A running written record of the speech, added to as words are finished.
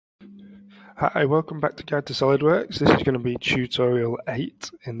Hi, welcome back to Guide to SOLIDWORKS. This is going to be tutorial 8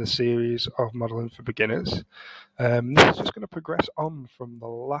 in the series of modeling for beginners. This is just going to progress on from the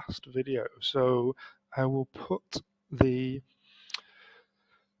last video, so I will put the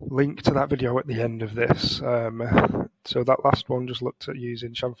link to that video at the end of this. So that last one just looked at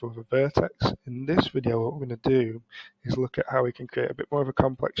using Chamfer with a vertex. In this video, what we're going to do is look at how we can create a bit more of a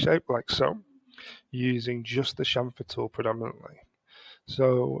complex shape like so, using just the Chamfer tool predominantly.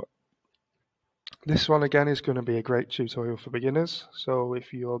 So this one again is going to be a great tutorial for beginners, so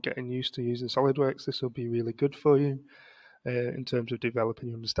if you're getting used to using SOLIDWORKS, this will be really good for you in terms of developing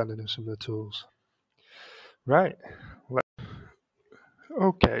your understanding of some of the tools. Right,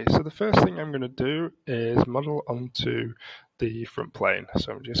 okay, so the first thing I'm going to do is model onto the front plane.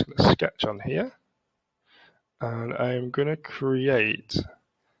 So I'm just going to sketch on here, and I'm going to create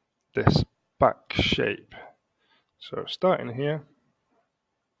this back shape. So starting here,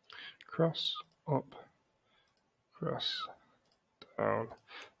 cross, up, cross, down,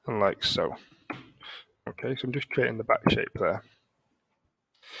 and like so. Okay, so I'm just creating the back shape there.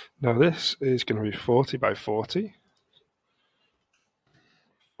 Now this is going to be 40 by 40,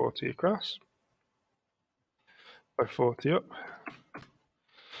 40 across, by 40 up,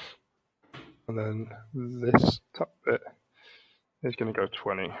 and then this top bit is going to go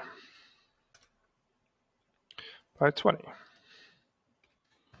 20 by 20,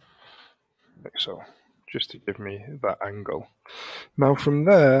 like so, just to give me that angle. Now from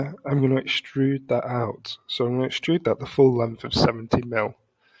there, I'm going to extrude that out. So I'm going to extrude that the full length of 70 mil.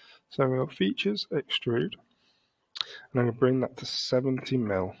 So I'm going to features, extrude, and I'm going to bring that to 70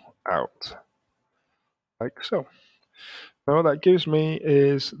 mil out, like so. Now what that gives me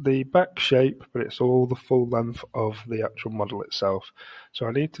is the back shape, but it's all the full length of the actual model itself. So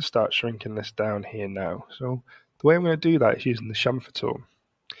I need to start shrinking this down here now. So the way I'm going to do that is using the chamfer tool.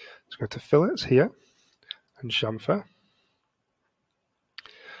 Let's go to fillets here and chamfer,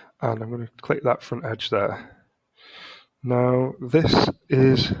 and I'm going to click that front edge there. Now this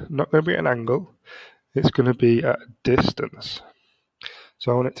is not going to be at an angle, it's going to be at a distance.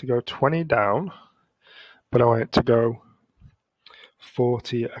 So I want it to go 20 down, but I want it to go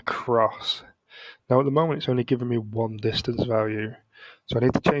 40 across. Now at the moment it's only giving me one distance value, so I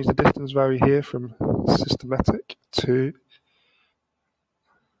need to change the distance value here from systematic to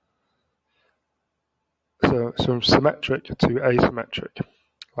from symmetric to asymmetric,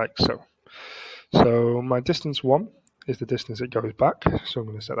 like so. So my distance 1 is the distance it goes back, so I'm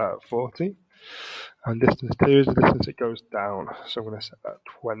going to set that at 40, and distance 2 is the distance it goes down, so I'm going to set that at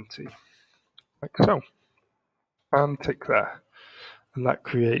 20, like so, and tick there. And that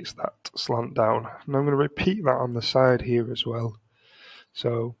creates that slant down. And I'm going to repeat that on the side here as well.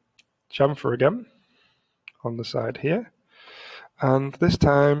 So chamfer again on the side here, and this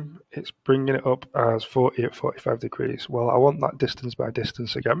time it's bringing it up as 40 at 45 degrees. Well, I want that distance by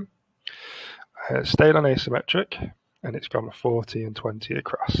distance again. It stayed on asymmetric, and it's gone 40 and 20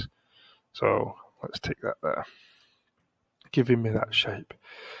 across. So let's tick that there, giving me that shape.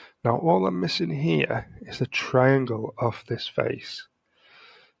 Now all I'm missing here is the triangle of this face.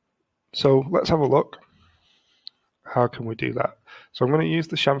 So let's have a look. How can we do that? So I'm going to use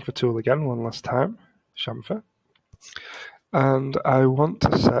the chamfer tool again one last time, chamfer, and I want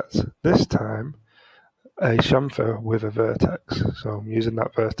to set this time a chamfer with a vertex. So I'm using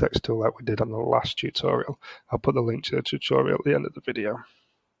that vertex tool like we did on the last tutorial. I'll put the link to the tutorial at the end of the video.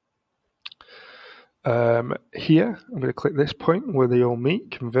 Here I'm going to click this point where they all meet,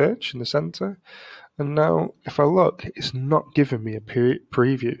 converge in the center. And now, if I look, it's not giving me a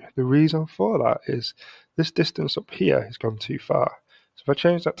preview. The reason for that is this distance up here has gone too far. So if I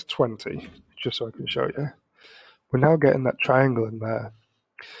change that to 20, just so I can show you, we're now getting that triangle in there.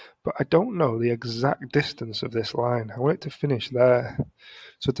 But I don't know the exact distance of this line. I want it to finish there.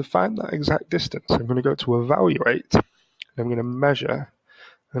 So to find that exact distance, I'm going to go to evaluate, and I'm going to measure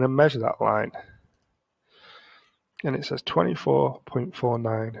that line. And it says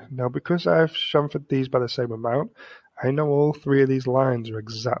 24.49. Now, because I've chamfered these by the same amount, I know all three of these lines are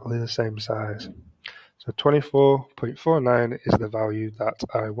exactly the same size. So 24.49 is the value that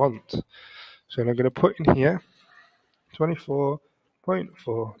I want. So I'm going to put in here 24.49,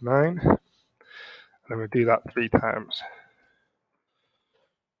 and I'm going to do that 3 times.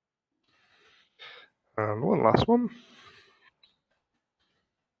 And one last one,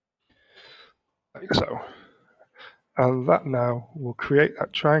 like so. And that now will create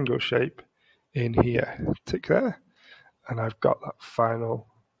that triangle shape in here. Tick there, and I've got that final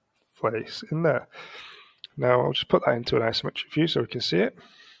place in there. Now I'll just put that into an isometric view so we can see it.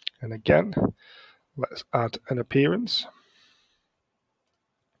 And again, let's add an appearance.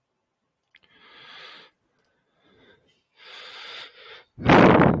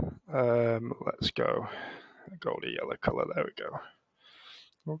 Let's go goldy yellow color. There we go.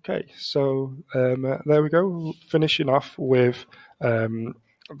 Okay, so there we go, finishing off with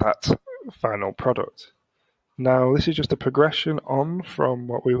that final product. Now, this is just a progression on from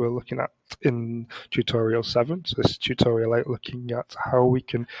what we were looking at in tutorial 7. So this is tutorial 8, looking at how we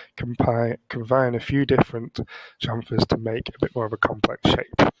can combine a few different chamfers to make a bit more of a complex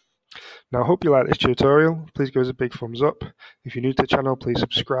shape. Now, I hope you like this tutorial. Please give us a big thumbs up. If you're new to the channel, please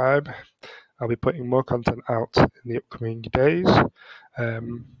subscribe. I'll be putting more content out in the upcoming days.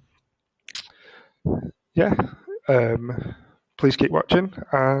 Please keep watching,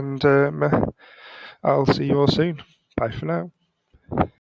 and I'll see you all soon. Bye for now.